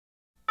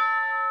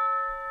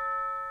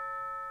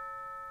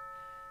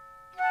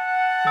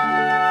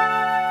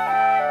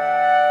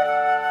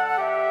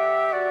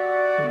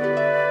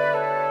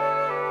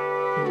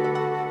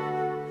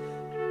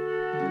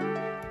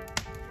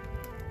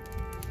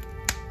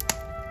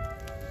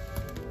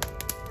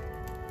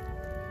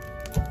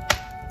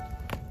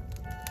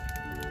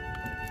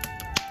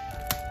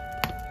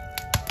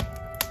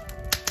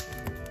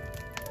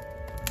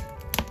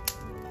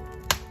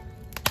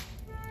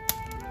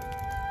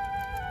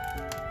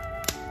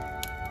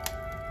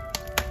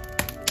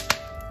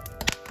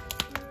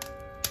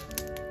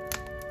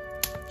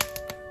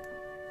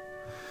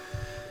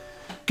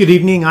Good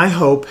evening. I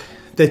hope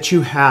that you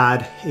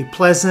had a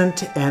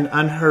pleasant and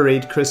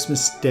unhurried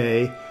Christmas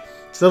day.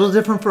 It's a little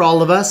different for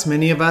all of us.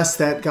 Many of us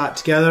that got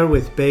together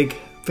with big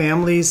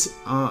families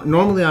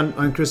normally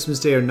on Christmas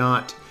Day are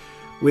not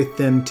with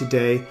them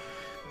today,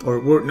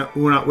 or we're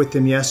not with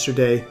them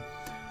yesterday.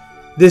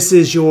 This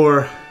is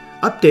your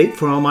update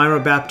for Elmira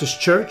Baptist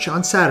Church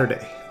on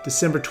Saturday,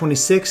 December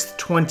 26th,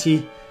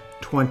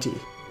 2020.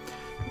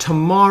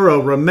 Tomorrow,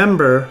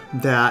 remember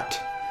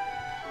that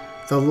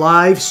the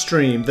live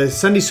stream, the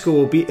Sunday school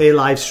will be a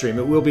live stream.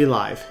 It will be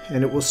live,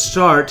 and it will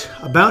start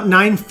about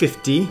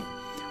 9:50.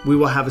 We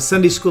will have a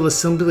Sunday school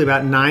assembly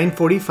about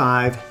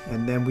 9:45,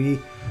 and then we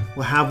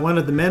will have one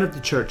of the men of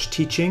the church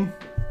teaching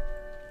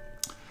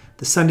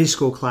the Sunday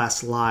school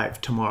class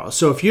live tomorrow.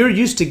 So if you're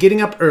used to getting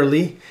up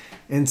early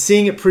and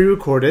seeing it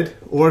pre-recorded,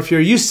 or if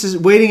you're used to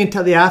waiting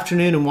until the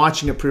afternoon and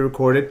watching it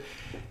pre-recorded,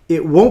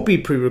 it won't be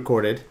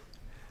pre-recorded.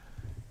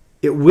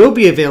 It will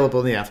be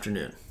available in the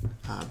afternoon,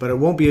 but it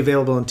won't be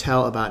available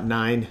until about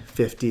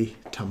 9:50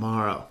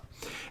 tomorrow.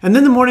 And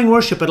then the morning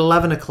worship at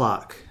 11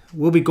 o'clock.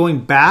 We'll be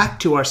going back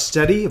to our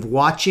study of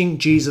watching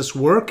Jesus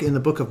work in the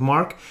book of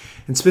Mark,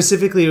 and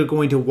specifically we're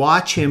going to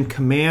watch him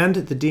command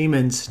the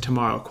demons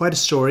tomorrow. Quite a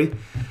story.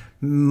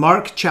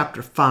 Mark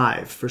chapter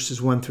 5,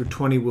 verses 1 through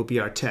 20 will be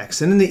our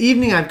text. And in the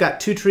evening, I've got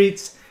two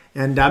treats,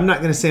 and I'm not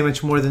going to say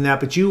much more than that,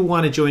 but you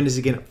want to join us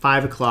again at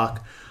 5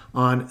 o'clock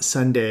on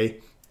Sunday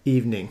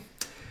evening.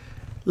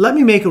 Let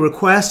me make a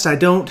request. I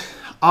don't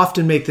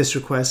often make this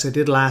request. I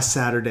did last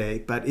Saturday.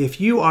 But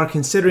if you are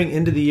considering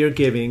end-of-the-year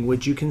giving,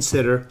 would you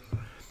consider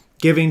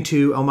giving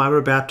to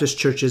Elmira Baptist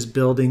Church's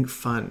building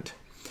fund?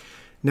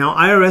 Now,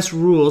 IRS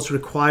rules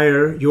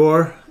require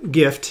your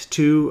gift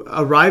to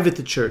arrive at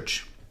the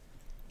church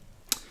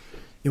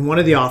in one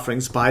of the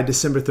offerings by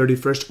December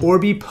 31st or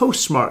be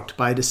postmarked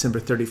by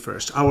December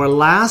 31st. Our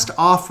last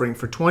offering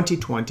for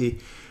 2020,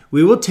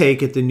 we will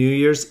take at the New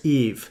Year's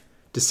Eve,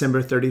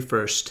 December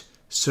 31st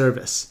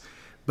service.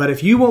 But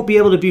if you won't be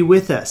able to be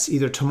with us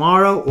either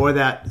tomorrow or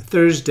that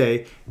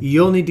Thursday,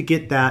 you'll need to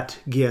get that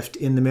gift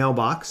in the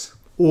mailbox,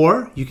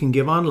 or you can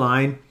give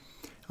online,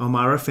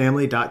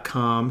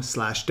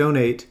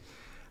 elmirafamily.com/donate.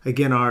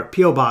 Again, our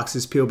P.O. Box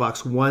is P.O.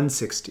 Box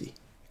 160,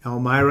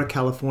 Elmira,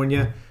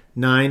 California,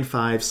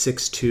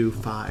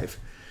 95625.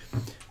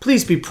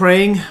 Please be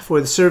praying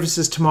for the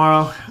services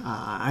tomorrow.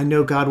 I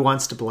know God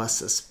wants to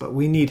bless us, but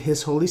we need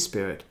His Holy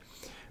Spirit.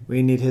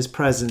 We need His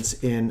presence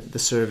in the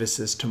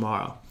services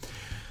tomorrow.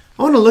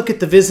 I want to look at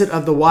the visit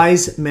of the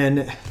wise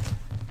men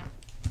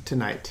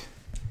tonight.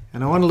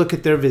 And I want to look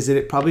at their visit.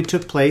 It probably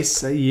took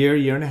place a year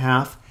and a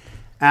half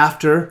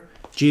after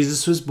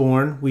Jesus was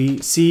born. We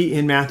see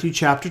in Matthew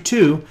chapter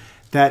 2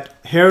 that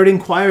Herod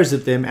inquires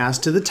of them as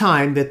to the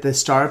time that the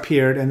star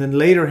appeared, and then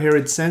later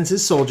Herod sends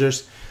his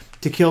soldiers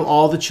to kill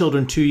all the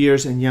children 2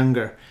 years and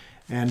younger.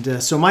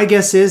 And so my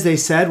guess is they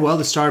said, well,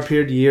 the star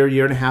appeared a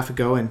year and a half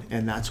ago, and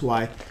that's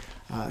why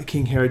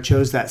King Herod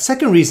chose that.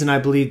 Second reason I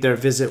believe their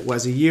visit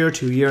was a year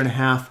to a year and a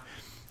half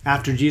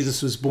after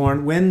Jesus was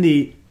born, when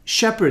the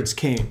shepherds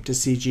came to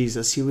see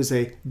Jesus. He was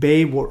a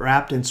babe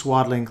wrapped in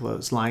swaddling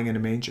clothes, lying in a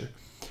manger.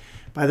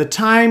 By the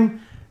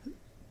time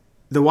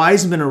the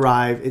wise men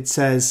arrived, it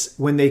says,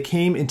 when they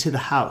came into the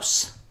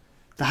house.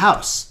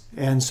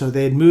 And so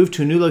they had moved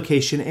to a new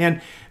location,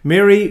 and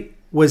Mary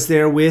was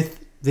there with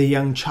the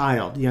young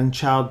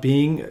child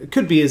being,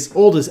 could be as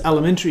old as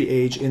elementary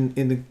age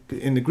in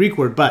the Greek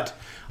word, but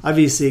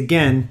obviously,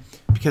 again,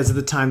 because of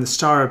the time the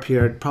star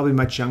appeared, probably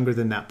much younger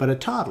than that, but a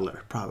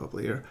toddler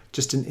probably, or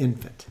just an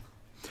infant.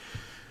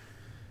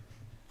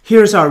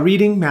 Here's our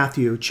reading,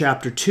 Matthew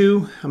chapter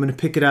 2. I'm going to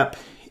pick it up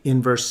in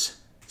verse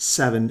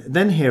 7.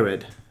 Then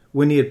Herod,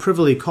 when he had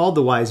privily called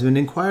the wise men,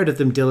 inquired of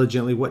them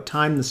diligently what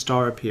time the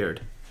star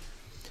appeared.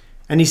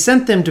 And he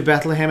sent them to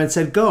Bethlehem and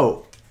said,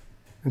 Go,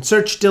 and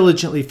search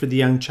diligently for the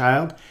young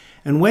child,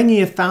 and when ye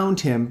have found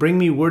him, bring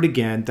me word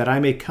again, that I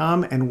may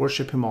come and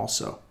worship him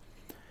also.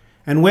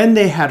 And when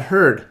they had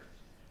heard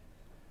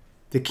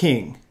the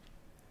king,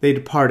 they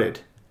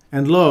departed.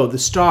 And lo, the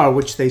star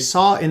which they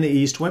saw in the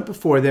east went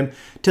before them,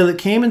 till it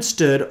came and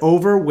stood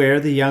over where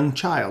the young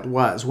child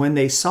was. When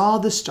they saw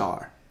the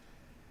star,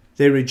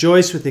 they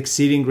rejoiced with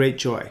exceeding great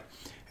joy.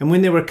 And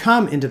when they were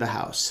come into the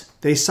house,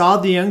 they saw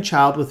the young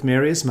child with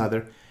Mary his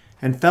mother,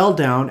 and fell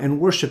down and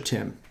worshipped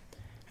him.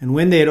 And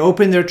when they had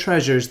opened their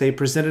treasures, they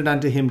presented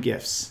unto him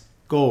gifts,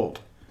 gold,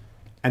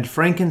 and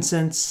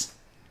frankincense,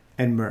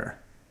 and myrrh.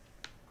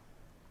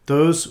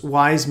 Those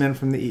wise men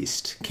from the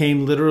east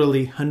came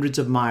literally hundreds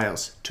of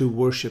miles to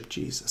worship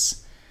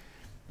Jesus.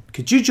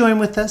 Could you join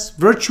with us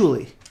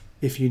virtually,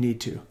 if you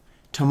need to,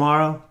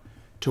 tomorrow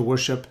to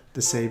worship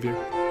the Savior?